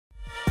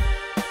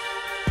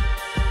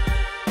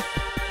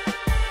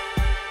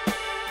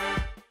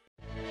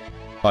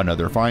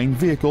Another fine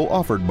vehicle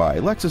offered by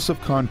Lexus of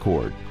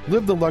Concord.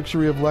 Live the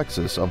luxury of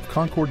Lexus of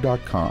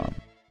Concord.com.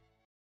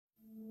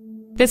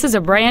 This is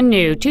a brand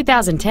new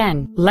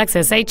 2010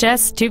 Lexus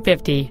HS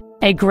 250,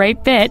 a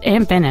great fit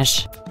and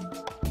finish.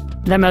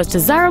 The most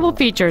desirable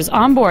features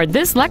on board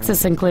this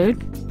Lexus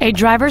include a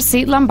driver's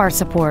seat lumbar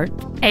support,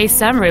 a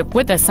sunroof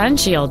with a sun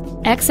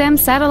shield, XM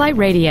satellite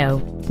radio,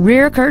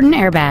 rear curtain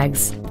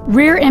airbags,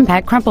 rear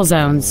impact crumple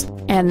zones,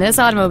 and this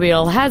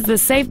automobile has the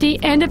safety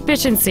and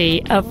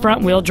efficiency of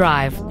front-wheel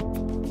drive.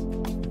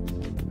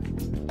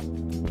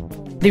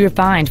 The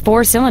refined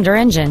four-cylinder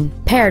engine,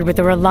 paired with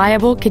a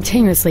reliable,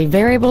 continuously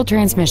variable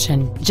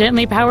transmission,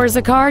 gently powers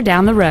the car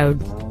down the road.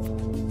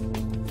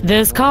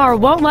 This car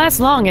won't last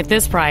long at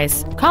this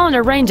price. Call and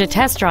arrange a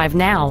test drive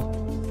now.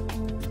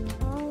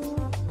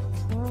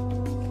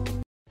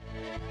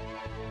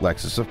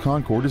 Lexus of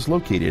Concord is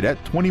located at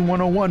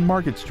 2101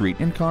 Market Street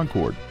in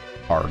Concord.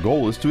 Our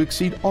goal is to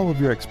exceed all of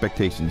your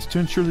expectations to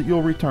ensure that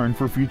you'll return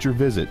for future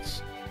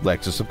visits.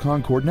 Lexus of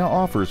Concord now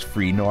offers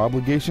free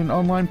no-obligation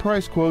online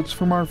price quotes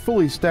from our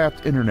fully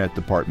staffed internet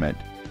department.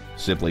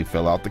 Simply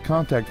fill out the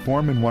contact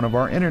form and one of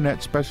our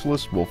internet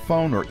specialists will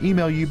phone or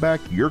email you back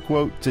your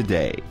quote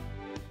today.